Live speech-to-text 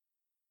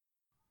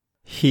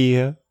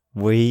Here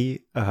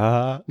we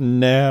are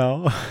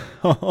now.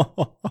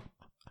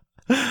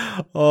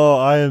 Oh,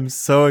 I am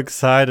so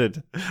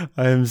excited.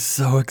 I am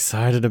so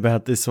excited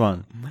about this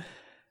one.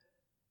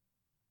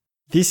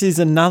 This is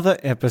another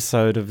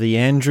episode of the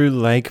Andrew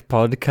Lake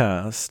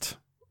podcast.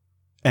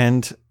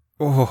 And,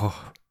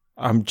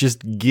 I'm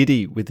just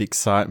giddy with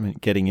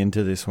excitement getting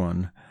into this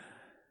one.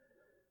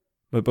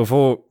 But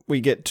before we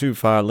get too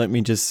far, let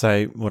me just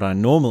say what I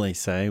normally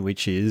say,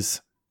 which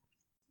is,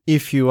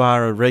 if you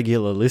are a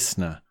regular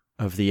listener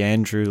of the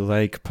Andrew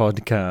Lake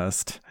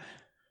podcast,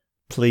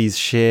 please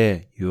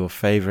share your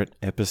favorite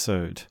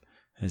episode,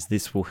 as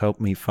this will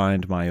help me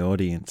find my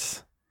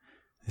audience.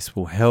 This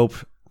will help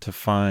to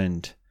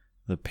find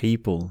the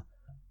people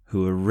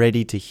who are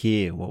ready to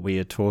hear what we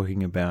are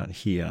talking about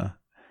here.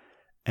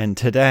 And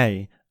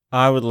today,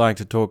 I would like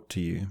to talk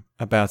to you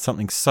about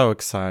something so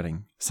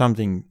exciting,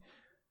 something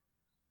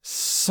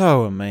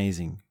so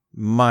amazing.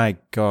 My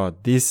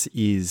God, this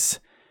is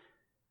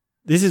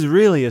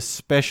really a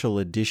special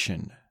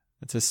edition.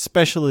 It's a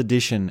special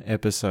edition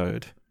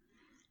episode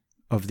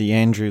of the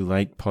Andrew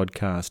Lake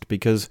podcast,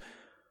 because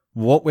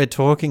what we're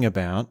talking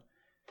about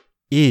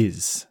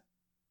is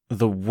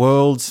the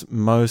world's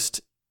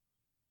most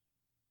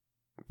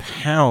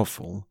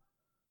powerful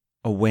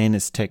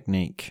awareness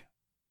technique.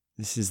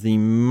 This is the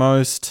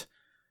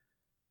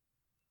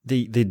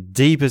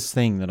deepest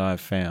thing that I've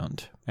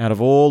found out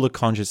of all the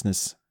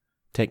consciousness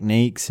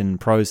techniques and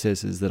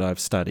processes that I've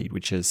studied,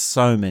 which is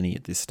so many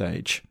at this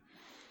stage.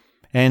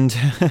 And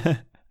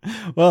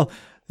well,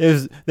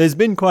 there's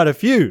been quite a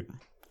few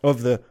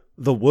of the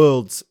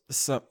world's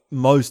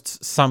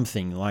most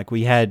something. Like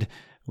we had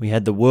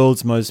the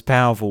world's most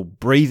powerful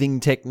breathing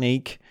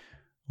technique.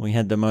 We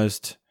had the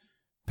most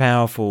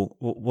powerful,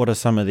 what are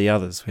some of the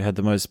others? We had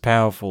the most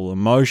powerful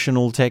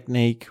emotional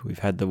technique. We've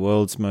had the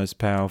world's most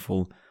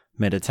powerful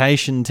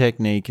meditation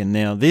technique. And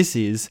now this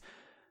is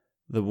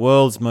the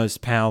world's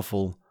most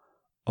powerful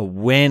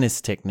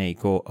awareness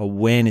technique, or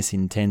awareness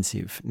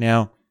intensive.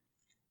 Now,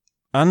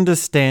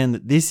 understand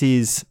that this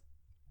is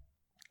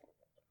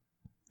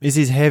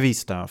heavy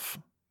stuff.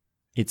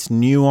 It's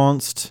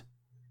nuanced.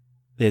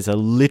 There's a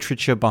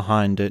literature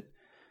behind it.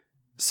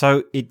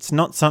 So it's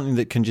not something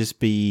that can just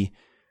be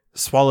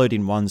swallowed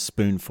in one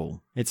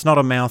spoonful. It's not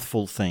a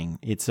mouthful thing.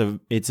 It's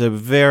a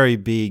very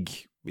big,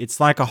 it's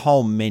like a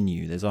whole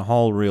menu. There's a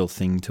whole real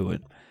thing to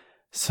it.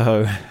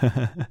 So,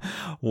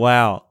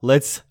 wow,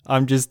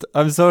 I'm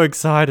so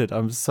excited.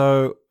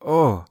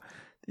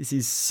 This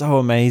is so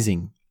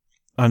amazing.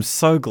 I'm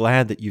so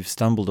glad that you've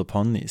stumbled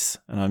upon this,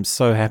 and I'm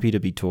so happy to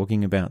be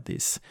talking about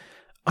this.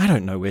 I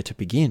don't know where to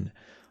begin.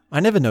 I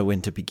never know where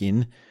to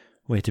begin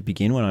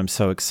when I'm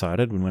so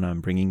excited, when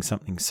I'm bringing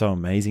something so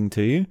amazing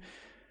to you.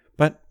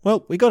 But,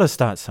 well, we got to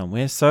start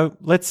somewhere, so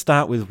let's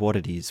start with what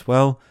it is.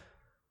 Well,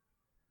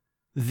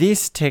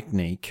 this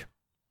technique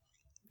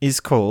is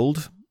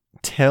called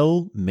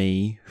Tell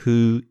Me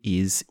Who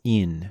Is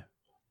In.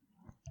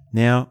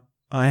 Now,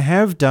 I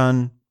have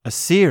done a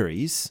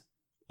series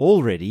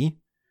already,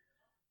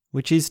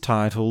 which is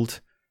titled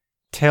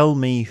Tell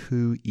Me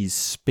Who Is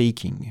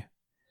Speaking.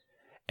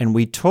 And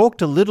we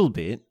talked a little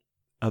bit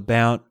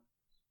about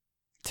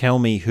Tell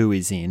Me Who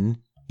Is In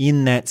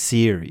that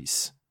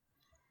series.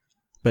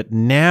 But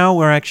now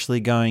we're actually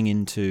going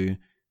into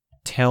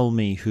Tell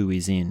Me Who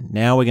Is In.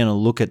 Now we're going to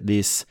look at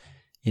this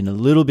in a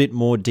little bit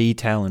more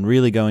detail and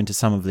really go into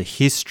some of the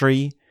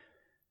history.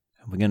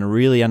 And we're going to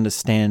really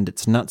understand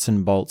its nuts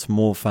and bolts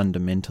more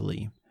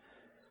fundamentally.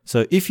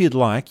 So if you'd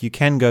like, you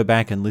can go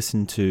back and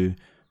listen to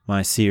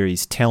my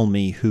series Tell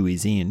Me Who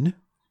Is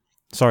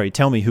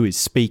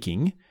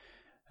Speaking.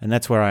 And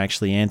that's where I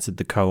actually answered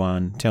the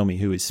koan, Tell Me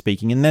Who Is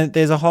Speaking. And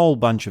there's a whole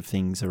bunch of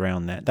things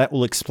around that. That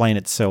will explain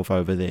itself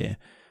over there.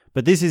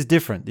 But this is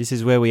different. This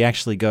is where we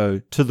actually go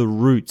to the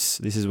roots.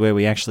 This is where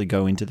we actually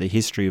go into the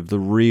history of the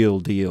real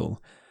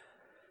deal.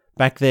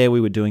 Back there,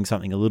 we were doing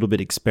something a little bit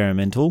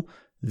experimental.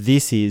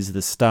 This is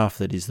the stuff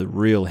that is the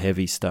real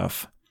heavy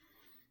stuff.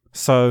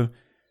 So,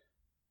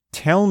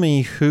 Tell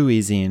Me Who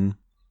Is In.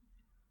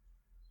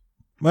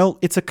 Well,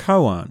 it's a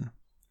koan.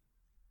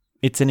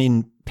 It's an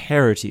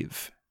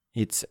imperative.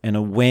 It's an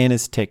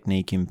awareness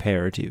technique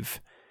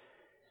imperative.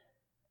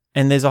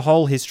 And there's a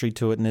whole history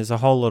to it, and there's a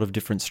whole lot of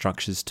different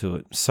structures to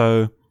it.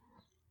 So,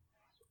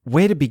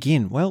 where to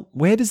begin? Well,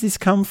 where does this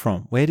come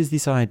from? Where does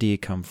this idea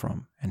come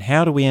from? And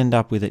how do we end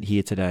up with it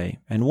here today?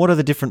 And what are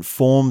the different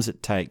forms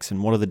it takes?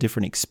 And what are the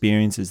different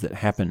experiences that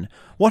happen?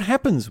 What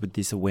happens with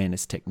this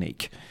awareness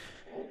technique?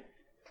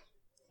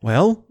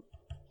 Well,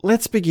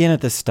 let's begin at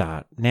the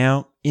start.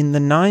 Now, in the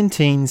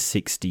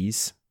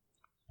 1960s,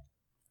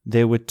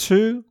 there were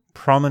two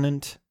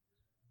prominent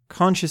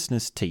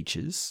consciousness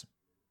teachers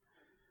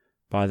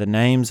by the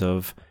names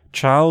of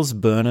Charles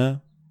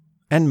Berner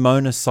and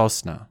Mona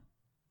Sosna.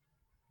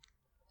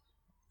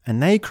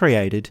 And they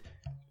created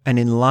an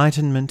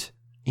enlightenment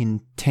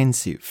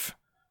intensive.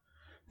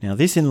 Now,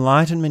 this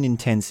enlightenment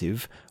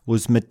intensive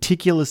was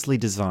meticulously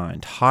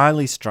designed,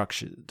 highly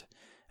structured,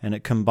 and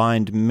it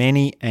combined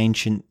many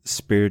ancient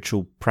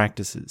spiritual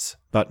practices,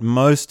 but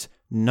most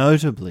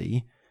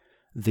notably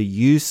the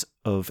use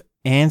of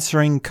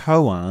answering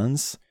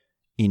koans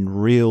in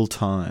real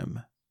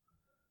time.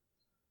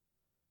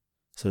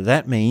 So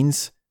that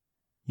means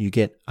you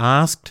get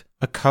asked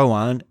a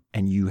koan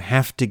and you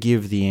have to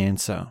give the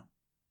answer.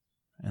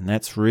 And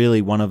that's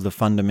really one of the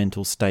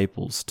fundamental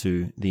staples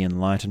to the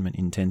Enlightenment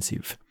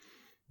Intensive.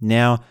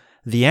 Now,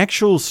 the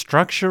actual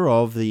structure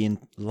of the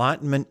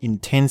Enlightenment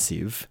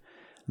Intensive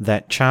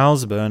that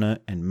Charles Berner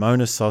and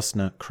Mona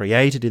Sosna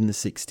created in the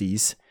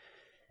 60s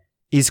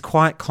is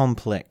quite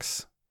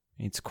complex.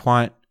 It's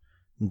quite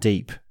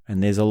deep,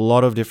 and there's a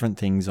lot of different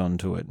things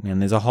onto it.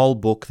 And there's a whole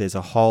book, there's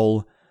a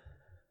whole,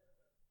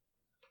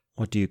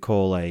 what do you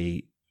call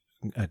a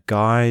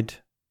guide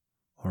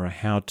or a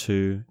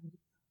how-to?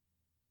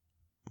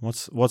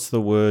 What's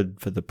the word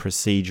for the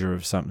procedure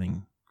of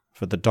something?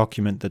 For the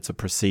document that's a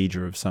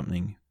procedure of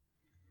something?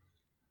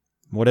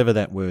 Whatever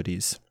that word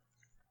is.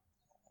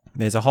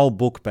 There's a whole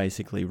book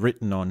basically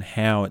written on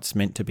how it's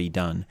meant to be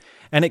done.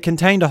 And it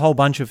contained a whole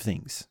bunch of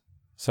things.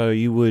 So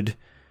you would,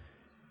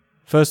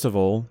 first of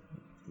all,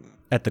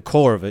 at the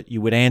core of it,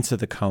 you would answer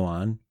the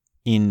koan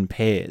in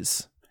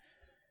pairs.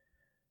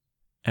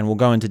 And we'll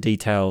go into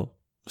detail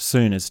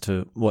soon as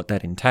to what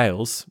that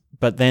entails.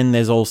 But then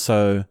there's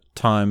also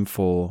time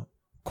for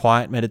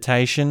quiet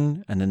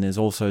meditation, and then there's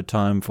also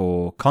time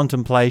for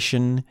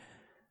contemplation,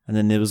 and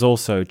then there was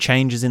also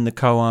changes in the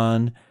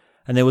koan,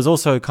 and there was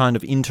also kind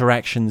of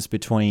interactions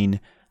between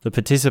the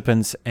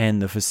participants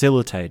and the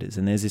facilitators.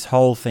 And there's this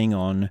whole thing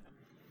on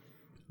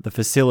the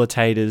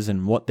facilitators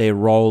and what their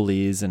role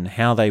is and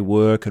how they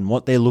work and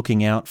what they're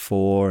looking out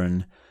for.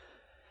 And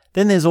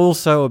then there's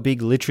also a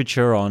big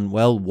literature on,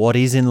 well, what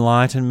is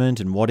enlightenment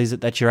and what is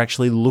it that you're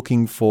actually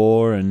looking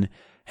for, and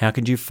how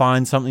could you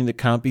find something that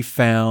can't be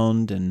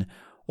found, and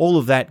all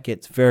of that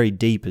gets very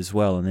deep as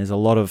well. And there's a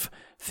lot of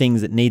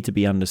things that need to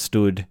be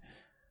understood,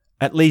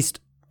 at least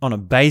on a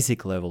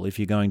basic level, if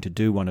you're going to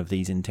do one of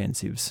these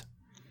intensives.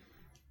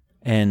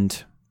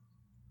 And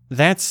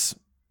that's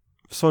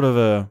sort of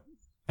a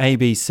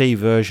ABC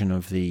version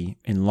of the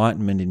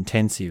Enlightenment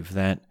Intensive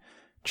that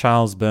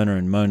Charles Berner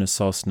and Mona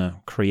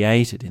Sosna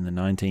created in the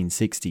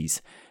 1960s.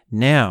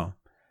 Now,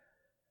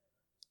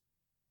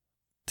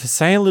 to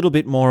say a little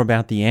bit more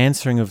about the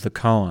answering of the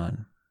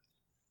koan,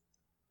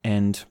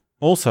 and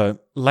also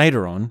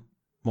later on,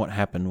 what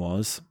happened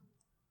was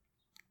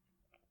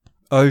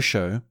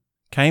Osho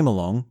came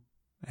along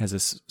as a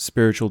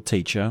spiritual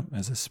teacher,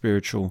 as a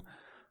spiritual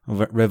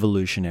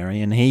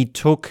revolutionary, and he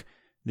took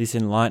this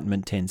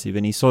Enlightenment Intensive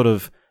and he sort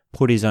of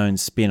put his own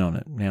spin on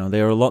it. Now,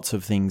 there are lots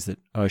of things that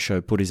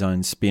Osho put his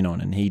own spin on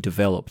and he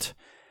developed.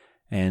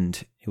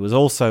 And it was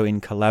also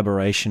in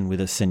collaboration with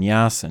a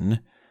sannyasin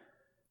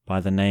by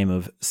the name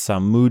of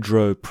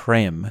Samudro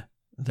Prem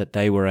that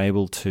they were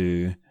able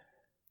to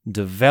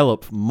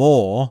develop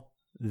more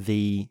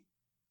the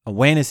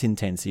awareness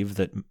intensive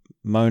that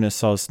Mona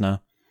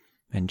Sosna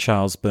and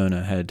Charles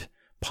Berner had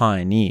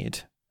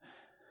pioneered.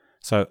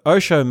 So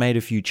Osho made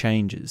a few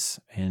changes,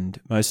 and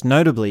most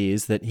notably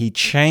is that he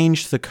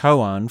changed the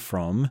koan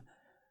from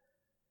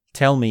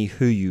 "tell me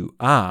who you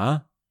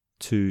are"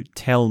 to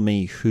 "tell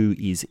me who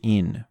is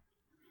in."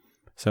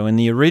 So in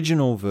the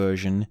original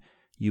version,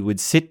 you would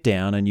sit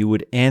down and you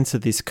would answer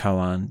this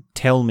koan,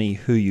 "tell me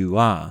who you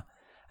are."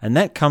 And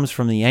that comes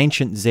from the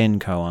ancient Zen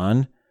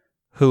koan,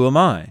 "who am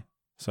I?"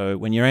 So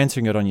when you're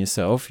answering it on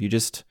yourself, you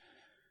just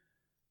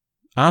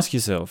ask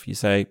yourself, you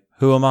say,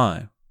 "who am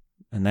I?"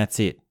 And that's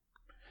it.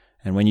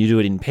 And when you do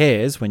it in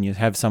pairs, when you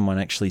have someone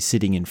actually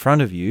sitting in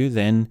front of you,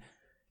 then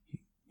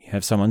you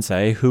have someone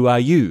say, "who are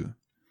you?"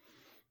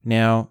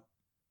 Now,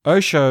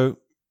 Osho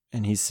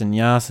and his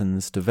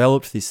sannyasins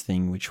developed this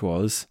thing which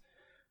was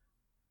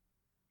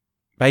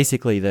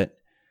basically that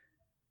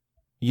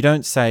you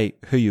don't say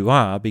who you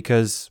are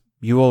because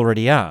you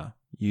already are.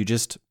 You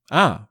just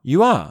are.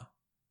 You are.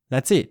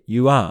 That's it.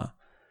 You are.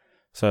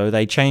 So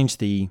they changed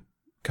the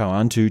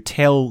koan to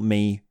 "tell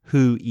me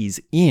who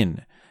is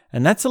in."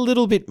 And that's a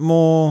little bit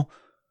more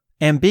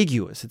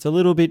ambiguous. It's a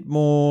little bit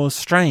more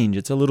strange.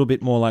 It's a little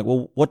bit more like,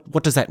 well,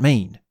 what does that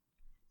mean?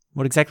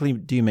 What exactly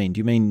do you mean? Do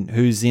you mean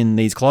who's in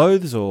these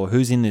clothes, or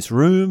who's in this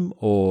room,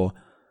 or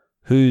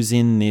who's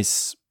in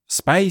this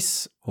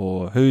space,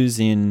 or who's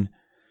in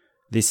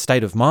this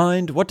state of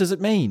mind? What does it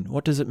mean?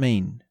 What does it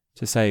mean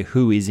to say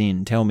who is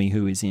in? Tell me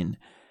who is in.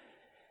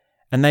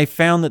 And they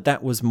found that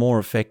that was more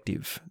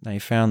effective. They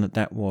found that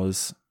that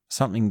was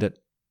something that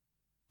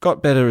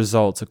got better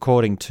results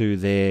according to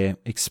their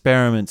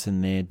experiments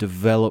and their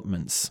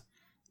developments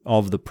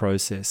of the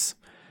process.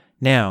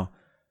 Now,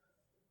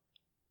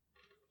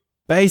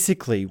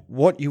 basically,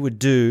 what you would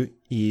do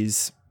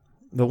is,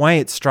 the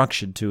way it's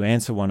structured to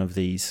answer one of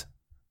these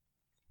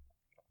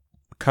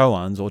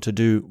koans, or to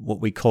do what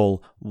we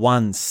call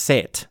one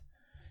set,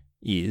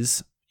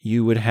 is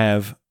you would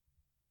have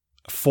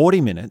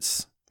 40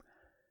 minutes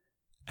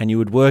and you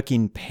would work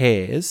in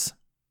pairs,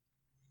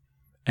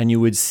 and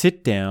you would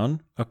sit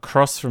down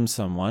across from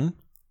someone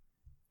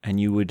and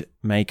you would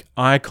make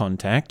eye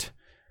contact,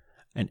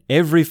 and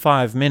every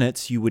 5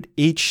 minutes you would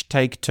each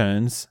take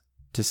turns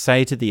to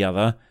say to the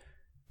other,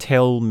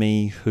 tell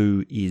me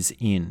who is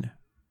in.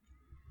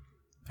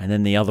 And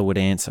then the other would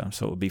answer.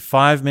 So it would be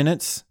 5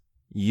 minutes,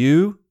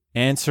 you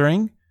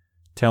answering,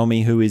 tell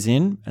me who is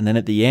in. And then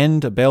at the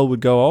end, a bell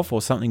would go off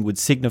or something would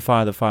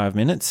signify the 5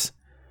 minutes.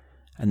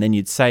 And then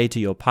you'd say to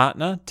your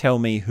partner, tell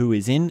me who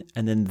is in,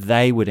 and then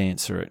they would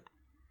answer it.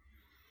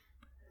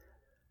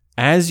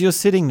 As you're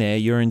sitting there,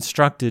 you're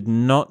instructed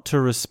not to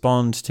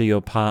respond to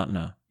your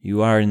partner.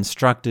 You are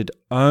instructed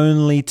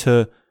only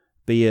to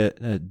be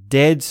a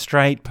dead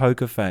straight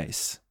poker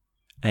face,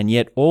 and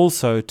yet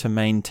also to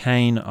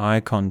maintain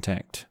eye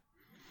contact.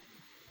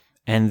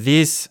 And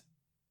this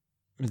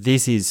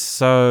is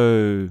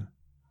so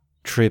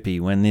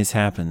trippy when this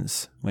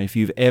happens. If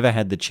you've ever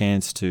had the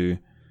chance to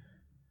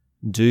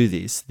do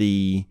this,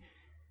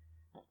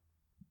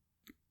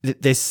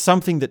 there's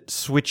something that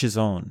switches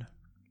on.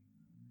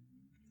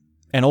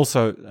 And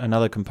also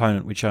another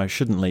component which I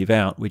shouldn't leave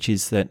out, which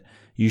is that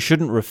you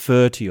shouldn't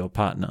refer to your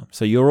partner.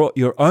 So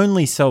you're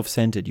only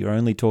self-centered. You're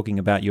only talking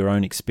about your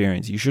own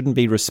experience. You shouldn't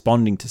be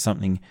responding to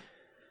something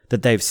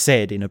that they've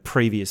said in a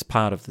previous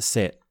part of the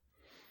set.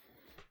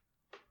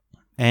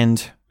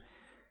 And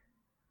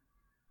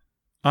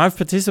I've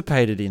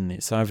participated in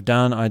this.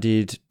 I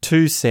did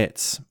 2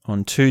 sets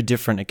on 2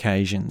 different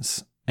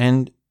occasions.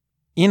 And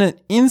in an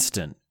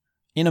instant,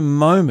 in a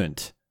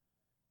moment,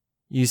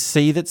 you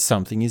see that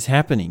something is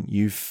happening.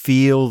 You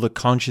feel the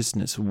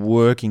consciousness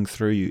working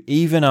through you,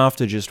 even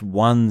after just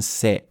 1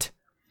 set.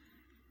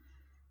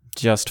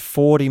 Just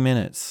 40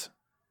 minutes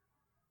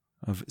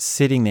of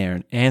sitting there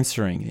and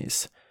answering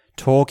this,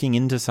 talking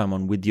into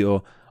someone with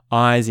your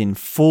eyes in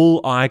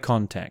full eye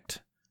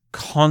contact,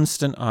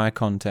 constant eye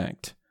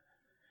contact.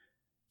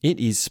 It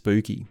is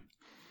spooky.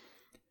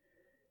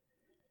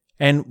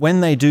 And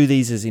when they do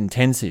these as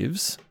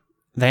intensives,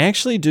 they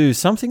actually do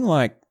something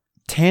like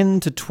 10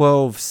 to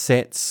 12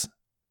 sets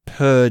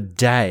per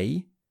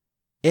day,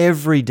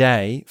 every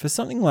day, for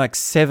something like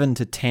 7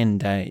 to 10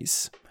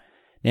 days.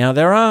 Now,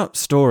 there are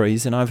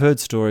stories, and I've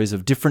heard stories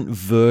of different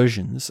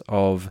versions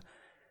of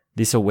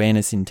this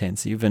awareness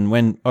intensive. And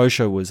when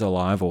Osho was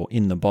alive, or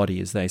in the body,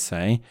 as they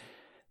say,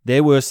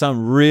 there were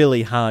some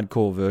really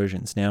hardcore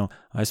versions. Now,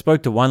 I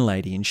spoke to one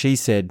lady, and she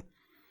said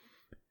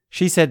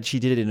she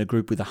did it in a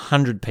group with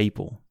 100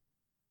 people.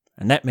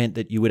 And that meant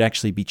that you would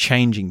actually be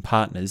changing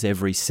partners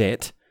every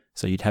set.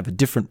 So you'd have a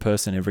different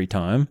person every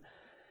time.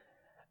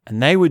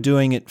 And they were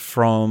doing it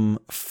from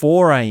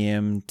 4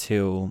 a.m.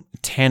 till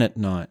 10 at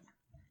night.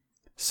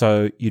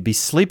 So you'd be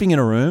sleeping in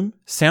a room,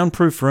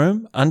 soundproof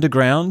room,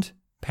 underground,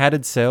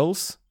 padded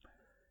cells.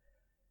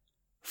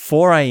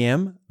 4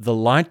 a.m., the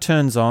light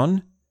turns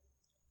on,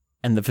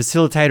 and the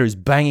facilitator is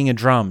banging a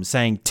drum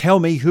saying, tell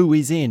me who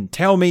is in,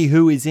 tell me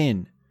who is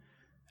in.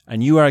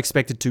 And you are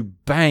expected to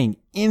bang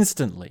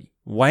instantly,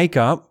 wake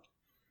up,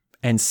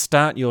 and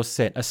start your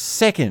set a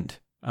second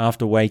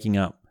after waking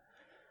up.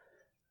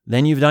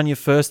 Then you've done your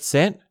first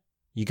set,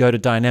 you go to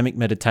dynamic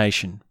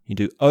meditation. You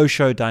do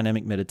Osho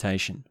dynamic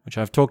meditation, which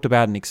I've talked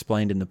about and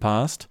explained in the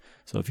past.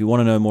 So if you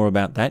want to know more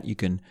about that, you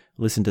can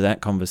listen to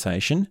that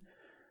conversation.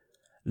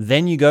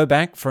 Then you go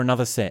back for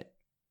another set.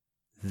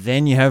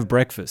 Then you have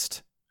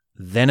breakfast.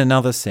 Then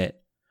another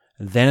set.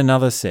 Then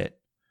another set.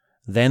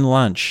 Then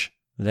lunch.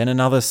 Then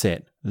another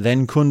set.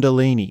 Then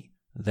Kundalini.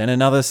 Then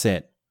another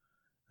set.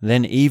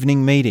 Then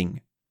evening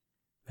meeting.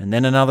 And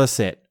then another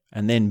set.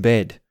 And then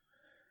bed.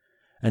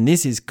 And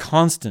this is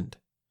constant,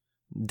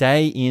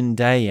 day in,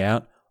 day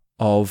out,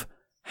 of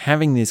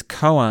having this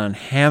koan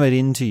hammered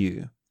into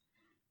you.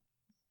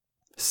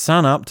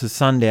 Sun up to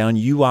sundown,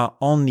 you are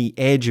on the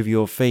edge of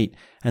your feet.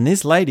 And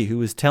this lady who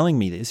was telling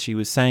me this, she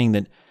was saying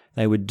that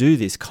they would do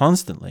this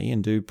constantly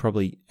and do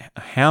probably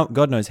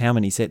God knows how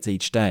many sets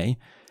each day.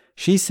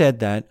 She said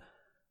that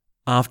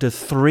after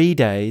 3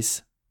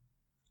 days,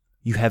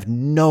 you have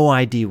no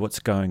idea what's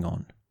going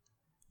on.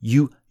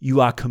 You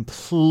are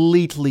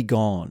completely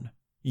gone.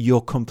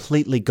 You're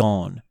completely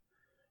gone.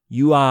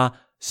 You are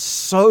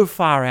so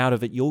far out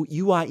of it.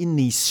 You are in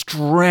the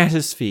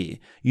stratosphere.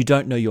 You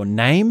don't know your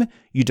name.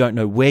 You don't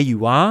know where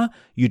you are.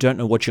 You don't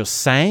know what you're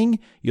saying.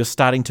 You're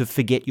starting to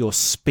forget your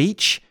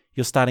speech.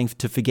 You're starting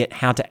to forget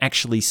how to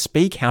actually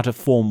speak, how to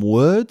form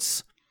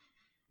words.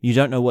 You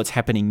don't know what's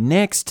happening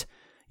next.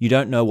 You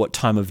don't know what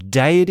time of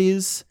day it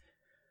is.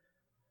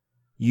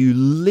 You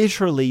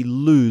literally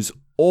lose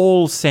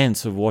all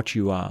sense of what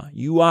you are.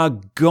 You are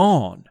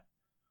gone.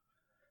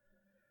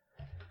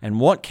 And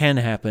what can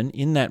happen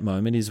in that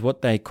moment is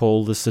what they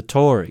call the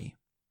satori,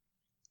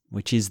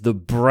 which is the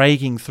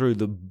breaking through,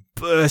 the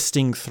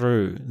bursting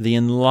through, the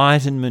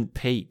enlightenment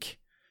peak,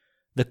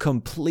 the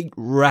complete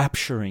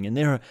rapturing. And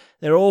there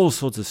are all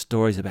sorts of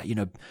stories about,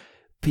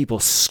 people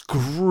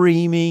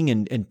screaming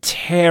and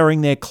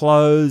tearing their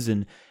clothes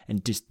and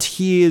just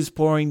tears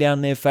pouring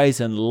down their face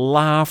and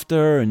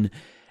laughter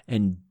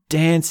and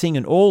dancing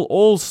and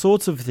all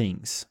sorts of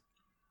things.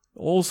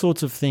 All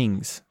sorts of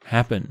things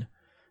happen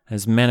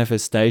as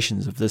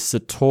manifestations of the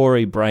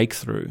satori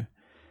breakthrough.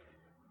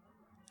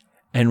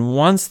 And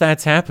once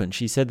that's happened,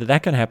 she said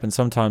that can happen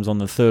sometimes on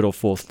the 3rd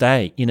or 4th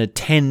day in a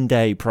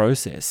 10-day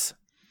process.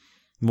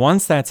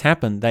 Once that's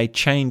happened, they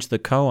change the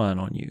koan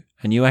on you,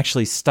 and you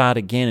actually start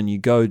again and you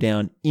go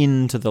down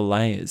into the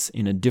layers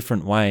in a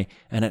different way,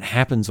 and it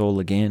happens all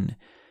again.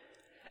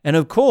 And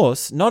of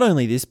course, not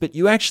only this, but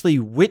you actually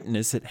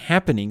witness it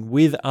happening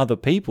with other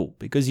people,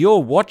 because you're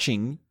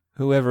watching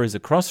whoever is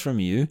across from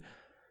you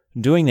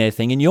doing their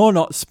thing, and you're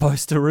not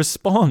supposed to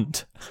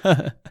respond.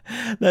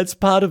 That's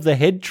part of the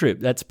head trip.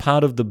 That's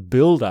part of the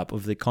build-up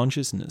of the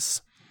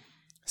consciousness.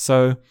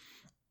 So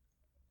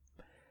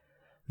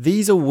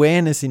these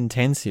awareness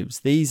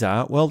intensives,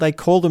 they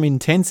call them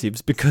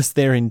intensives because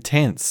they're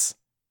intense.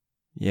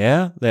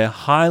 Yeah, they're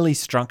highly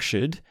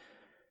structured.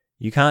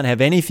 You can't have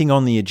anything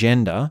on the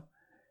agenda.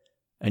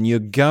 And you're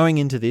going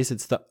into this,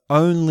 it's the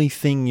only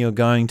thing you're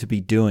going to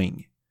be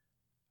doing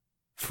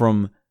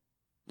for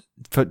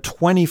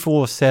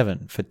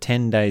 24/7 for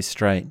 10 days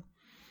straight.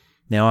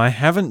 Now, I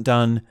haven't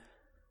done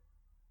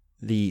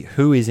the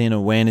Who is in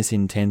Awareness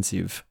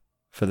Intensive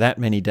for that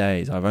many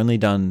days. I've only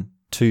done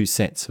 2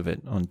 sets of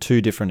it on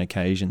 2 different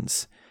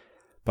occasions.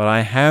 But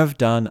I have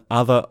done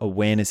other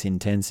awareness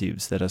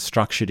intensives that are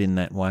structured in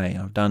that way.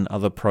 I've done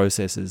other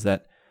processes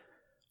that,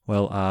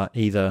 are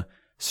either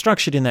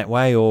structured in that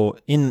way or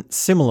in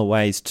similar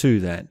ways to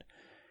that.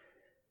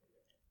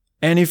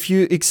 And if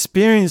you're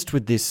experienced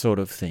with this sort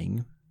of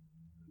thing,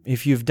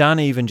 if you've done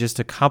even just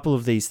a couple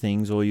of these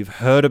things, or you've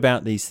heard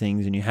about these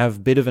things and you have a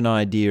bit of an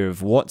idea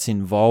of what's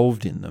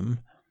involved in them,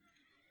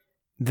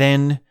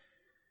 then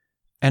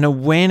an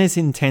awareness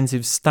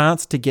intensive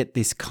starts to get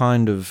this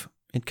kind of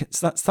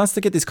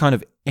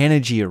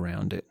energy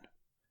around it.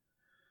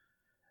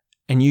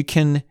 And you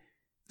can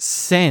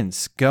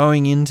sense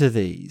going into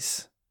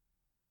these,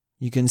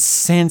 you can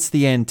sense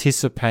the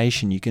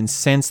anticipation, you can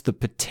sense the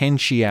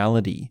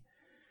potentiality,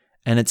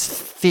 and it's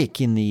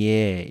thick in the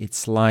air.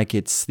 It's like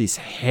it's this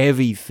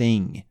heavy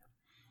thing.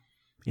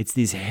 It's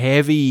this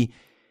heavy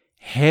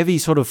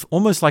sort of,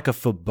 almost like a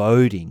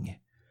foreboding.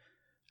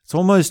 It's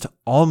almost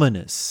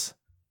ominous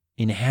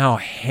in how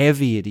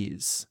heavy it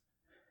is.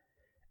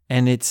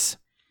 And it's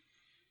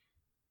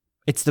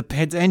the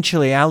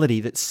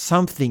potentiality that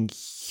something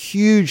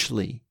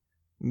hugely,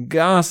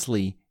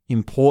 ghastly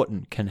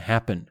important can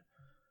happen.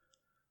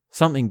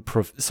 Something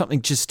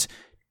just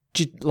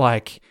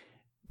like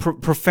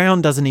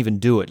profound doesn't even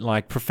do it.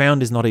 Like,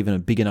 profound is not even a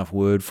big enough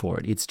word for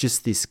it. It's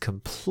just this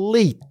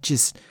complete,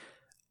 just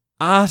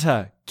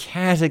utter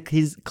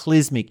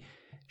cataclysmic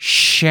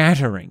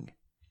shattering.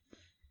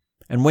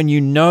 And when you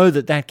know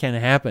that can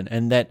happen,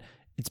 and that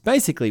it's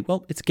basically,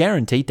 it's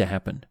guaranteed to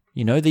happen.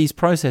 You know, these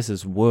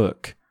processes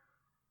work.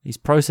 These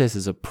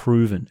processes are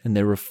proven and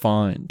they're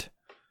refined.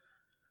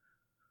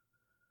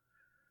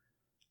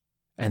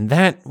 And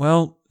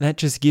that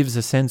just gives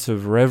a sense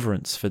of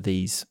reverence for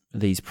these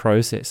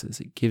processes.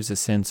 It gives a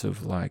sense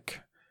of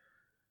like,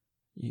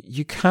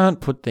 you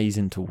can't put these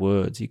into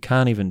words. You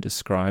can't even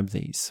describe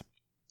these.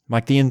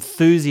 Like, the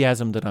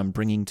enthusiasm that I'm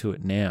bringing to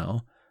it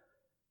now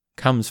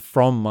comes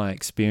from my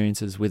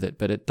experiences with it,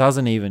 but it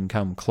doesn't even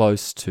come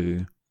close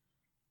to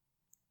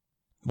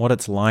what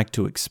it's like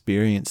to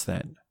experience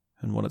that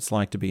and what it's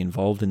like to be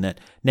involved in that.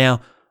 Now,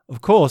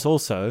 of course,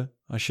 also,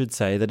 I should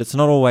say that it's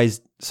not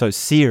always so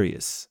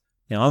serious.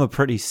 Now, I'm a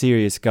pretty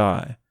serious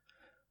guy.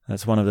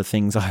 That's one of the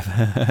things I've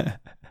had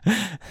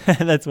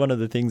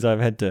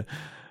to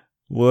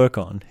work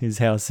on, is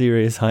how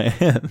serious I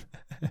am.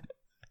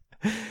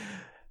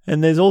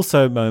 And there's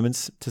also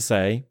moments to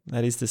say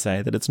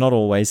that it's not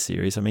always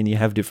serious. I mean, you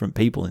have different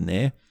people in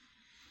there.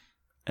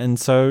 And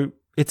so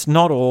it's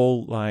not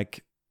all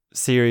like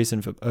serious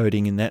and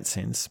foreboding in that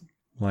sense.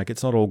 Like,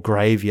 it's not all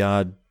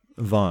graveyard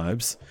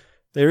vibes.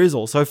 There is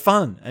also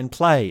fun and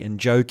play and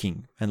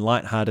joking and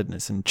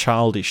lightheartedness and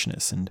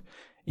childishness and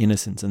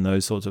innocence and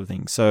those sorts of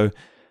things. So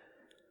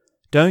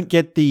don't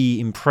get the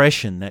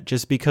impression that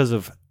just because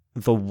of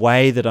the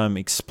way that I'm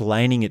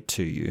explaining it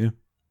to you,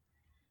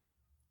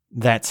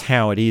 that's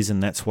how it is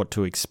and that's what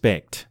to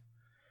expect.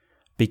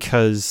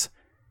 Because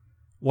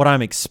what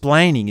I'm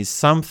explaining is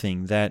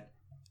something that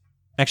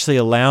actually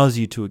allows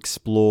you to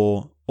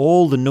explore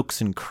all the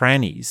nooks and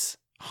crannies,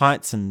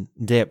 heights and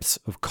depths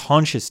of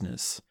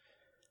consciousness,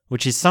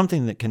 which is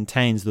something that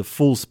contains the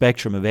full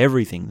spectrum of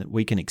everything that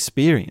we can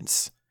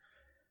experience.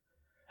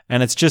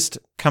 And it's just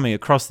coming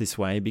across this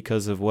way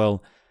because of,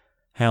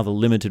 how the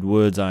limited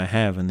words I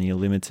have and the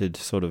limited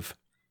sort of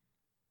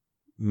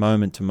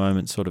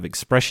moment-to-moment sort of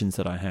expressions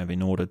that I have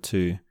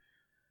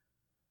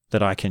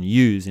that I can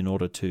use in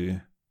order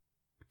to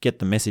get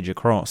the message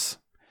across.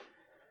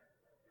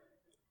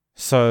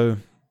 So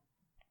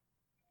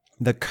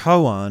the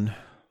koan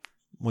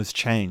was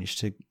changed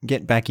to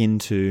get back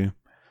into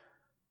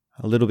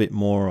a little bit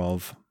more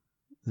of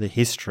the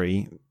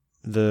history.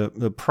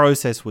 The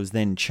process was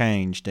then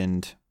changed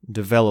and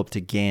developed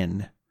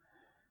again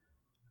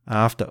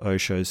after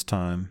Osho's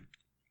time.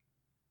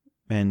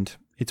 And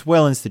it's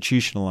well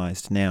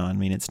institutionalized now. I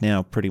mean, it's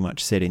now pretty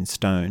much set in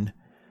stone.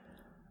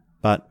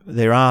 But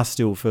there are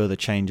still further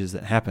changes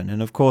that happen.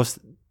 And of course,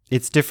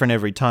 it's different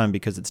every time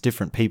because it's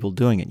different people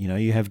doing it. You know,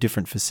 you have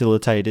different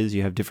facilitators,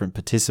 you have different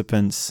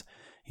participants,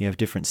 you have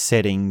different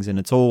settings, and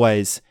it's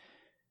always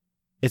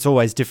it's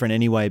always different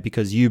anyway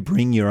because you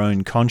bring your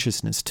own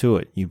consciousness to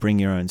it. You bring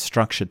your own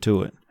structure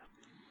to it.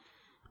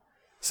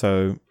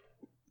 So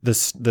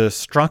the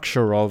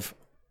structure of,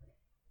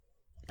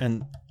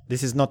 and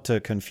this is not to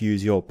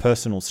confuse your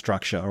personal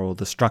structure or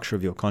the structure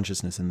of your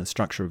consciousness and the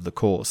structure of the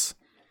Course.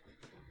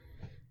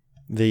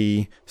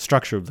 The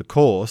structure of the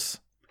Course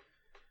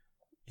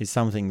is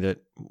something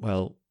that,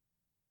 well,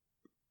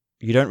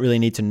 you don't really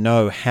need to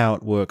know how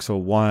it works or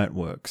why it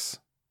works.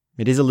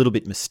 It is a little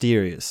bit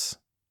mysterious.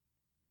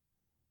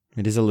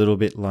 It is a little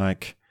bit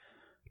like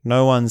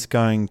no one's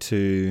going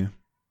to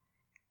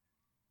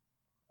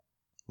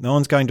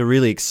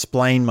really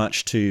explain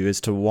much to you as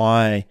to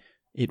why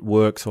it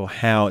works or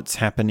how it's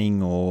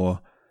happening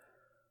or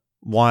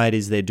why it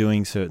is they're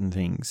doing certain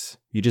things.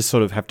 You just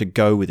sort of have to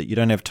go with it. You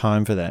don't have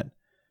time for that.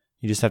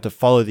 You just have to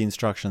follow the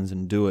instructions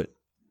and do it.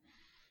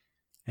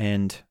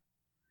 And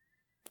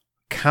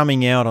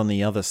coming out on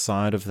the other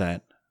side of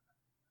that,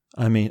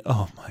 I mean,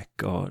 oh my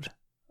God.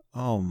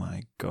 I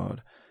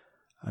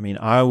mean,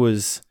 I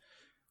was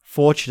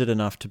fortunate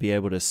enough to be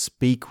able to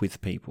speak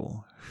with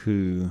people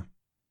who,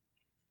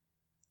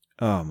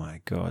 oh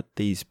my God,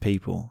 these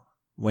people,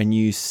 when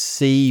you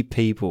see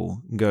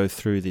people go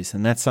through this,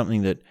 and that's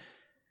something that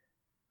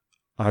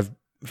I've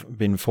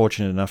been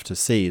fortunate enough to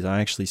see, is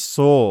I actually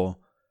saw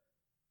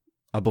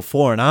a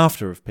before and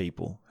after of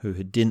people who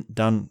had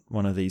done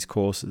one of these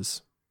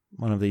courses,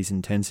 one of these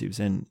intensives,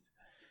 and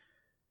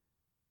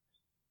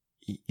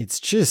it's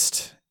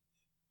just,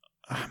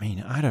 I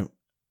mean, I don't,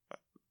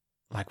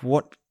 like,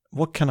 what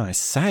can I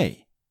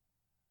say?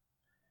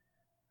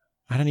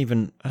 I don't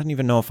even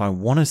know if I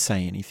want to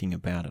say anything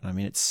about it. I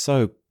mean, it's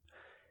so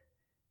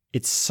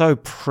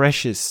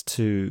precious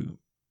to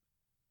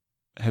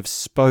have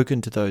spoken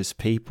to those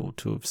people,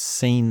 to have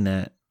seen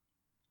that.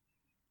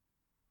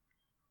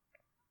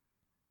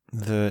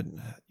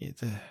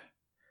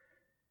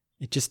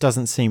 It just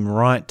doesn't seem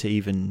right to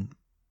even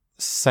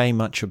say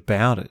much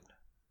about it.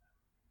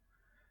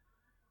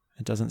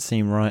 It doesn't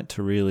seem right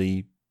to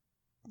really.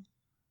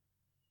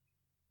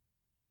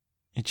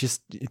 It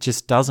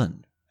just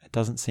doesn't. It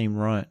doesn't seem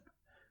right.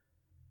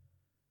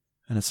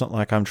 And it's not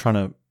like I'm trying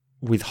to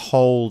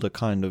withhold a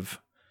kind of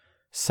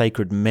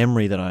sacred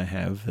memory that I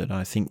have that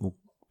I think will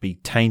be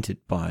tainted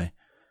by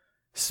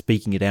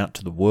speaking it out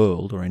to the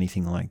world or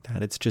anything like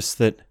that. It's just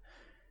that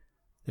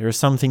there are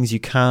some things you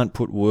can't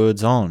put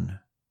words on.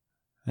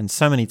 And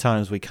so many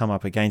times we come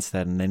up against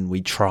that and then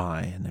we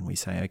try and then we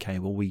say, okay,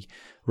 well, we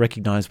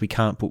recognize we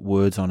can't put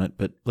words on it,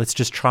 but let's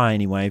just try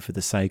anyway for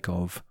the sake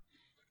of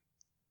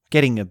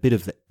getting a bit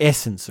of the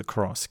essence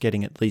across,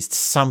 getting at least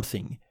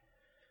something,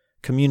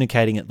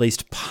 communicating at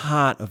least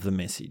part of the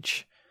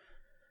message.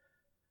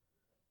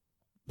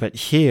 But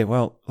here,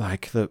 well,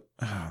 like the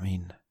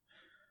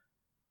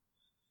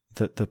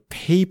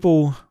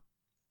people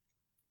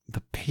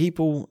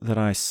that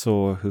I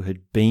saw who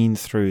had been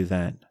through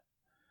that,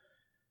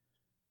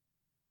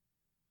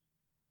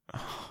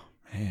 oh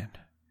man,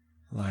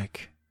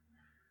 like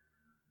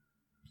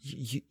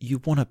you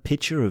want a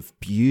picture of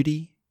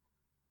beauty?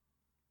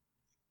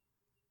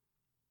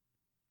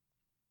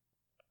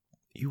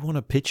 You want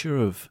a picture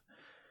of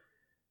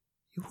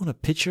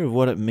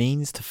what it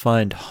means to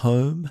find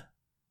home?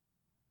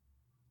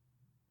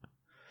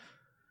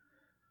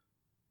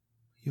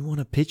 You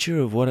want a picture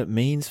of what it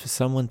means for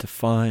someone to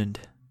find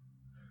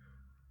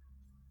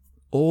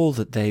all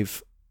that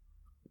they've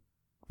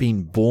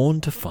been born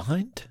to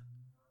find?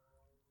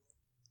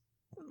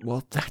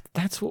 Well,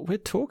 that's what we're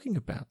talking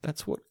about.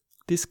 That's what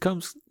this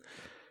comes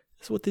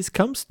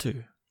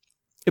to.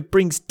 It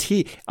brings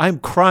tears. I'm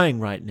crying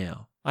right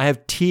now. I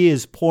have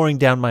tears pouring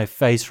down my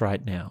face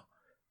right now,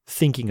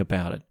 thinking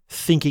about it,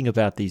 thinking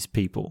about these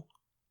people,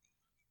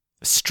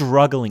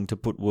 struggling to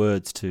put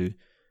words to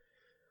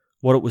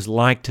what it was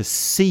like to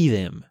see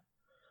them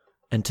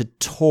and to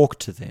talk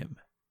to them.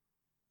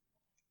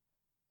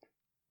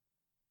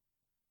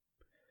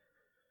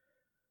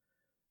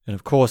 And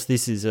of course,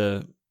 this is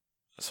a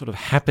sort of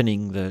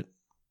happening that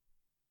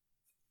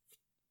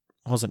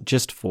wasn't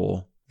just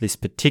for this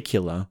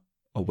particular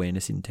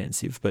awareness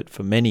intensive, but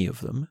for many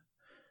of them.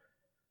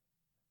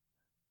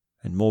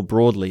 And more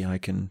broadly, I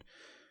can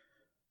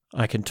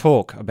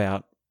talk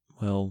about,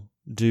 well,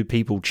 do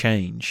people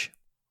change?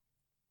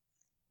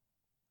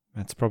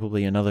 That's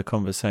probably another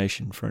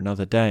conversation for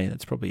another day.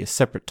 That's probably a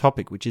separate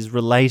topic which is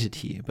related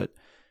here, but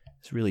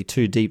it's really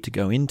too deep to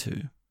go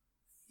into.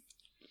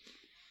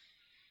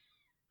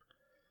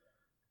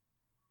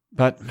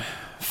 But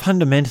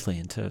fundamentally,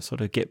 and to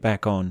sort of get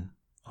back on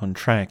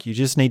track, you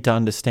just need to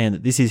understand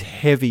that this is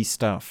heavy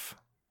stuff.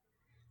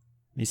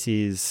 This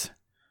is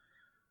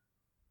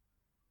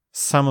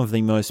some of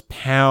the most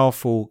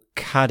powerful,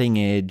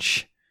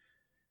 cutting-edge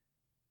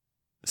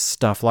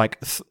stuff.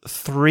 Like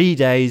 3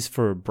 days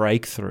for a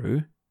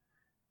breakthrough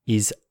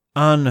is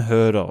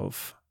unheard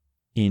of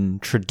in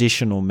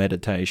traditional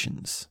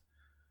meditations.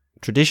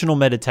 Traditional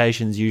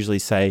meditations usually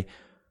say,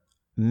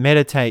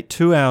 meditate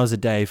 2 hours a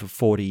day for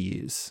 40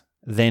 years,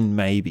 then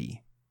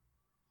maybe.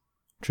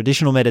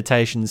 Traditional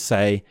meditations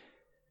say,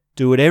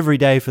 do it every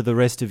day for the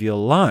rest of your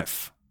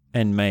life,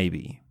 and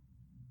maybe.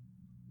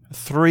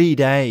 3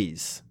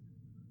 days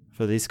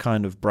for this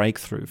kind of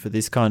breakthrough, for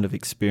this kind of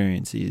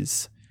experience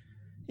is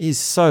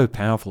so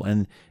powerful.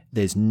 And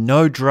there's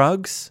no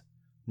drugs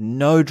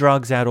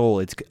at all.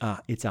 It's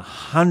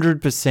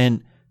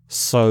 100%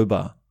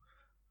 sober.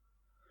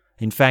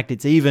 In fact,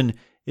 it's even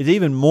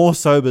more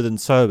sober than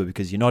sober,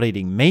 because you're not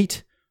eating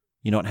meat,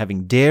 you're not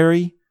having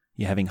dairy,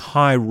 you're having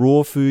high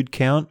raw food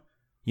count,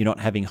 you're not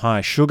having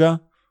high sugar,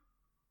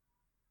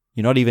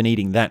 you're not even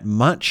eating that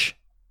much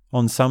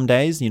on some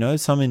days. You know,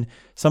 some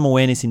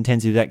awareness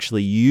intensives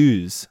actually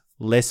use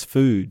less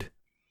food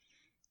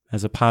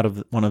as a part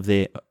of one of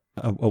their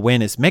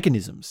awareness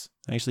mechanisms.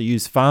 They actually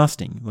use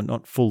fasting, well,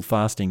 not full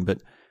fasting,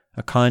 but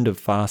a kind of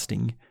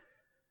fasting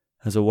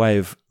as a way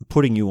of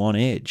putting you on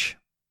edge.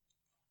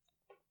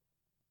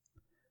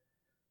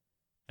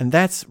 And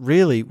that's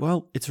really,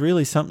 it's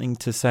really something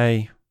to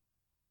say,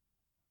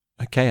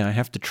 okay, I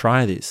have to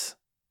try this.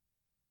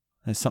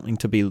 There's something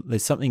to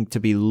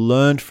be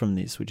learned from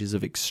this, which is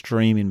of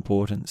extreme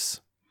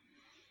importance.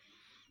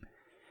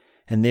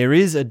 And there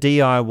is a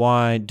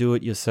DIY,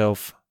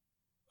 do-it-yourself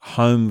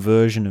home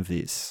version of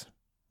this,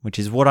 which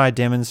is what I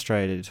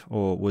demonstrated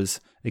or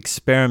was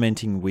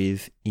experimenting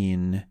with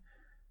in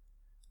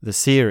the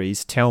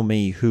series Tell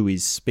Me Who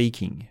Is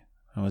Speaking.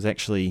 I was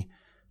actually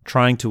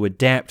trying to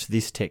adapt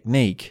this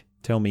technique,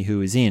 Tell Me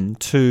Who Is In,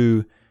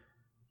 to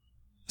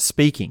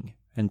speaking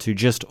and to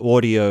just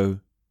audio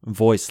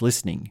voice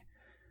listening.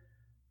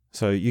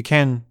 So you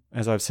can,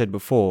 as I've said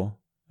before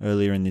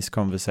earlier in this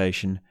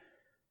conversation,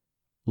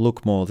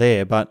 look more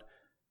there. But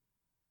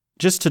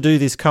just to do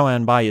this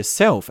koan by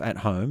yourself at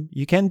home,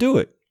 you can do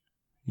it.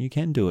 You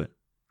can do it.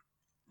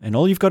 And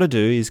all you've got to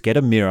do is get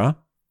a mirror.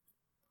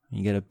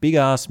 You get a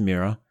big-ass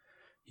mirror.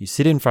 You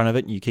sit in front of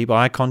it and you keep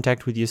eye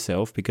contact with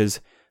yourself,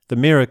 because the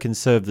mirror can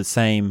serve the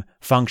same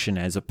function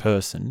as a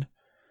person.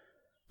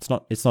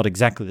 It's not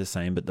exactly the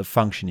same, but the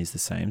function is the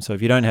same. So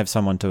if you don't have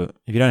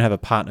a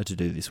partner to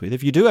do this with,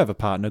 if you do have a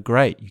partner,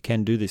 great, you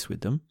can do this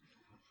with them.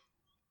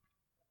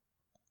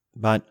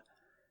 But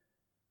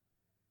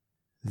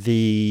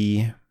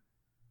I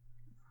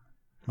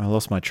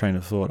lost my train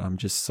of thought. I'm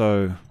just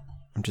so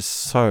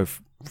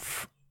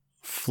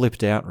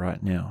flipped out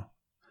right now.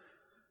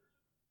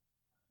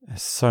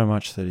 There's so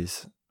much that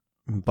is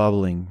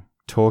bubbling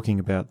talking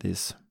about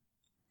this.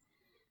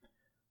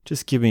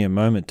 Just give me a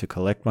moment to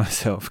collect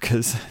myself,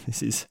 because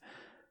this is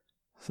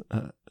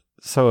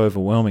so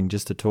overwhelming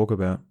just to talk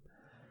about.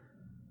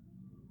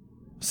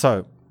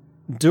 So,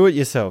 do it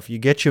yourself. You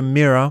get your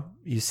mirror,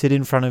 you sit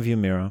in front of your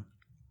mirror,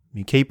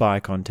 you keep eye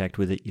contact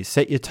with it, you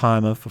set your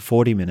timer for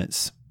 40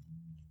 minutes,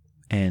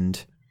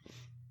 and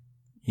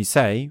you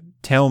say,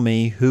 tell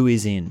me who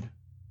is in,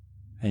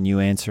 and you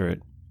answer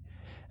it.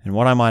 And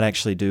what I might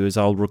actually do is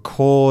I'll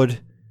record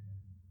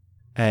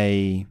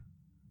a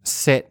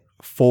set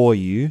for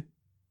you,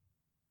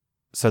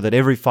 so that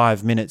every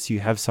 5 minutes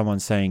you have someone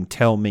saying,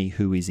 tell me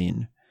who is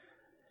in.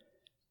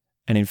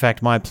 And in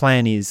fact, my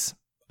plan is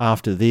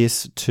after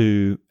this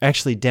to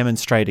actually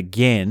demonstrate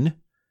again,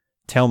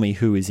 tell me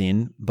who is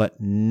in,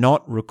 but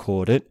not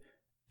record it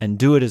and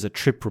do it as a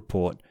trip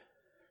report.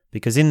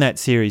 Because in that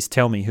series,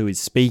 Tell Me Who Is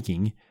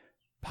Speaking,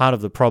 part of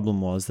the problem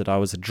was that I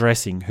was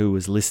addressing who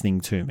was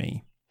listening to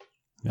me.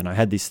 And I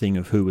had this thing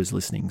of who was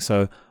listening.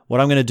 So what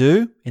I'm going to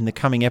do in the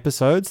coming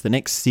episodes, the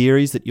next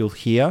series that you'll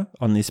hear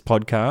on this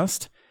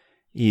podcast,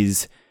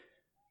 is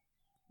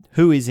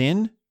who is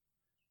in,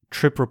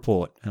 trip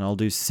report. And I'll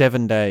do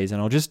 7 days, and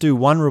I'll just do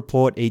one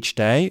report each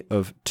day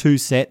of 2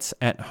 sets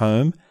at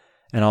home.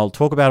 And I'll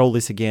talk about all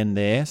this again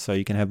there, so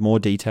you can have more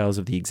details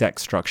of the exact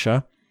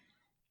structure.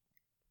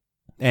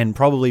 And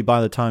probably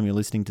by the time you're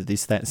listening to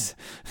this,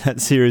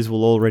 that series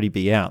will already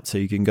be out, so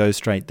you can go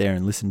straight there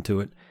and listen to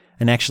it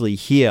and actually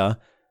hear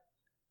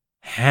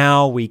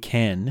how we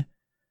can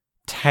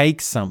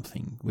take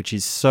something which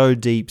is so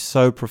deep,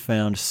 so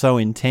profound, so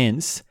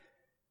intense,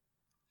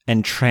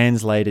 and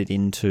translate it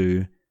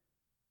into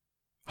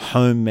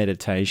home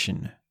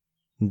meditation.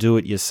 Do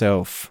it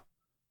yourself.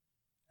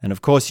 And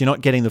of course, you're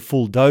not getting the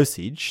full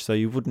dosage, so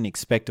you wouldn't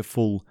expect a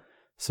full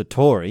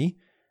Satori,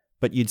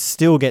 but you'd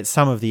still get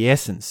some of the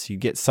essence. You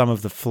get some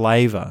of the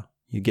flavor.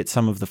 You get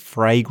some of the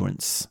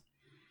fragrance.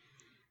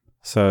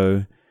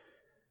 So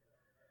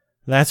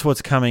that's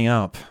what's coming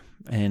up.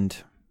 And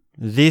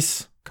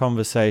this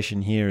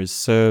conversation here has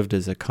served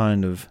as a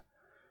kind of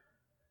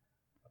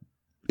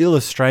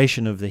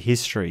illustration of the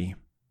history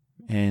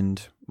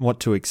and what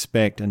to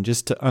expect, and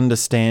just to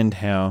understand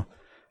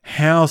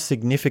how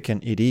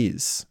significant it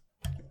is.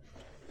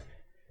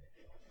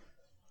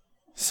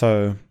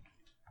 So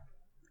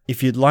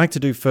if you'd like to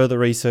do further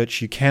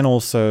research, you can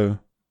also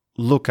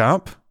look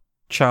up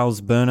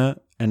Charles Berner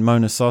and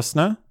Mona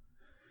Sosna,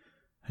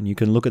 and you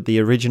can look at the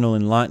original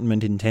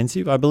Enlightenment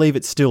Intensive. I believe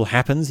it still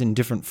happens in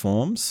different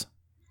forms.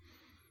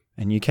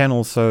 And you can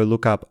also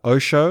look up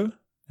Osho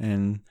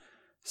and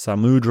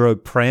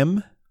Samudra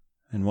Prem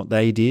and what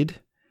they did,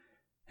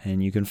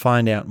 and you can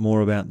find out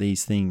more about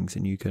these things,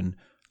 and you can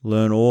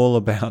learn all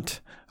about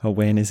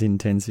awareness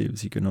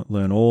intensives. You can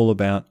learn all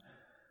about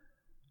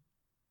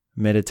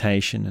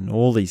meditation and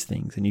all these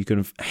things, and you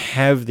can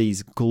have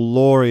these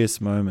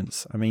glorious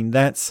moments. I mean,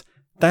 that's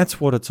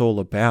what it's all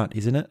about,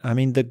 isn't it? I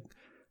mean,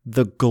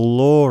 the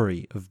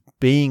glory of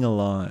being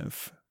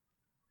alive,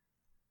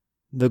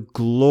 the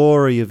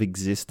glory of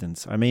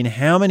existence. I mean,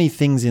 how many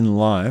things in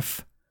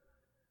life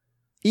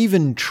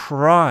even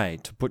try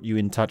to put you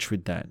in touch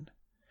with that?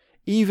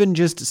 Even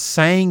just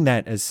saying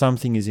that as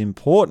something is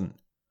important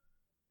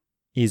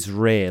is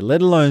rare,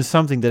 let alone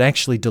something that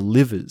actually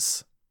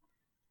delivers,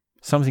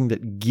 something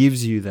that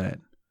gives you that.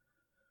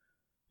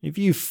 If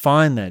you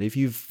find that, if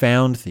you've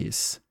found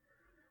this,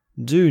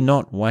 do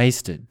not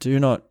waste it. Do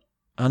not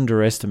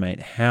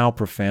underestimate how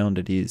profound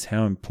it is,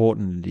 how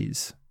important it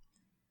is.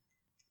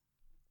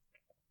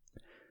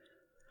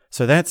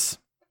 So that's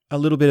a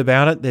little bit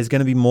about it. There's going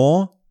to be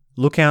more.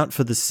 Look out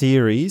for the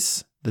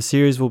series. The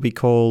series will be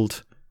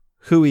called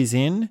Who Is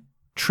In?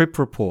 Trip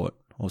Report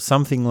or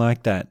something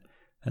like that.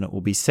 And it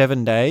will be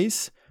 7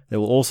 days. There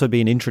will also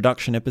be an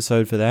introduction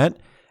episode for that.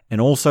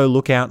 And also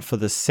look out for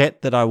the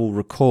set that I will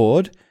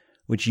record,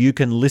 which you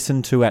can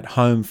listen to at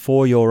home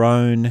for your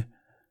own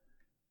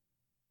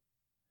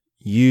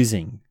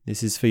using.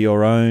 This is for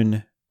your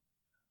own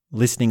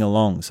listening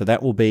along. So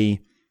that will be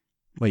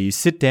where you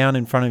sit down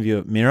in front of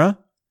your mirror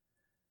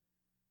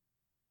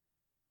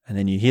and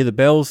then you hear the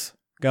bells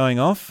going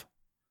off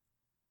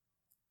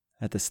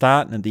at the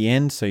start and at the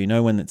end, so you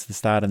know when it's the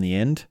start and the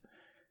end.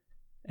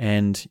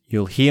 And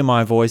you'll hear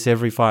my voice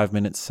every 5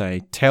 minutes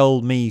say,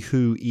 "Tell me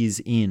who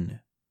is in."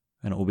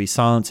 And it will be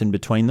silence in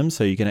between them,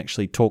 so you can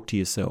actually talk to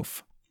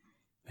yourself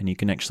and you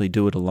can actually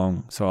do it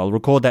along. So I'll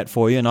record that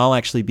for you, and I'll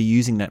actually be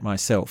using that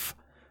myself.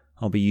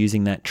 I'll be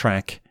using that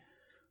track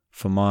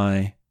for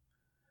my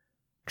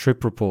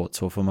trip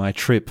reports, or for my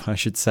trip, I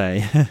should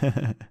say.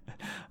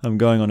 I'm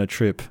going on a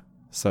trip.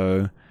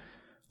 So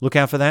look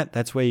out for that.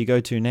 That's where you go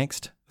to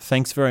next.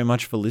 Thanks very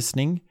much for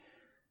listening.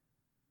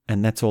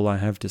 And that's all I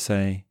have to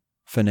say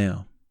for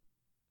now.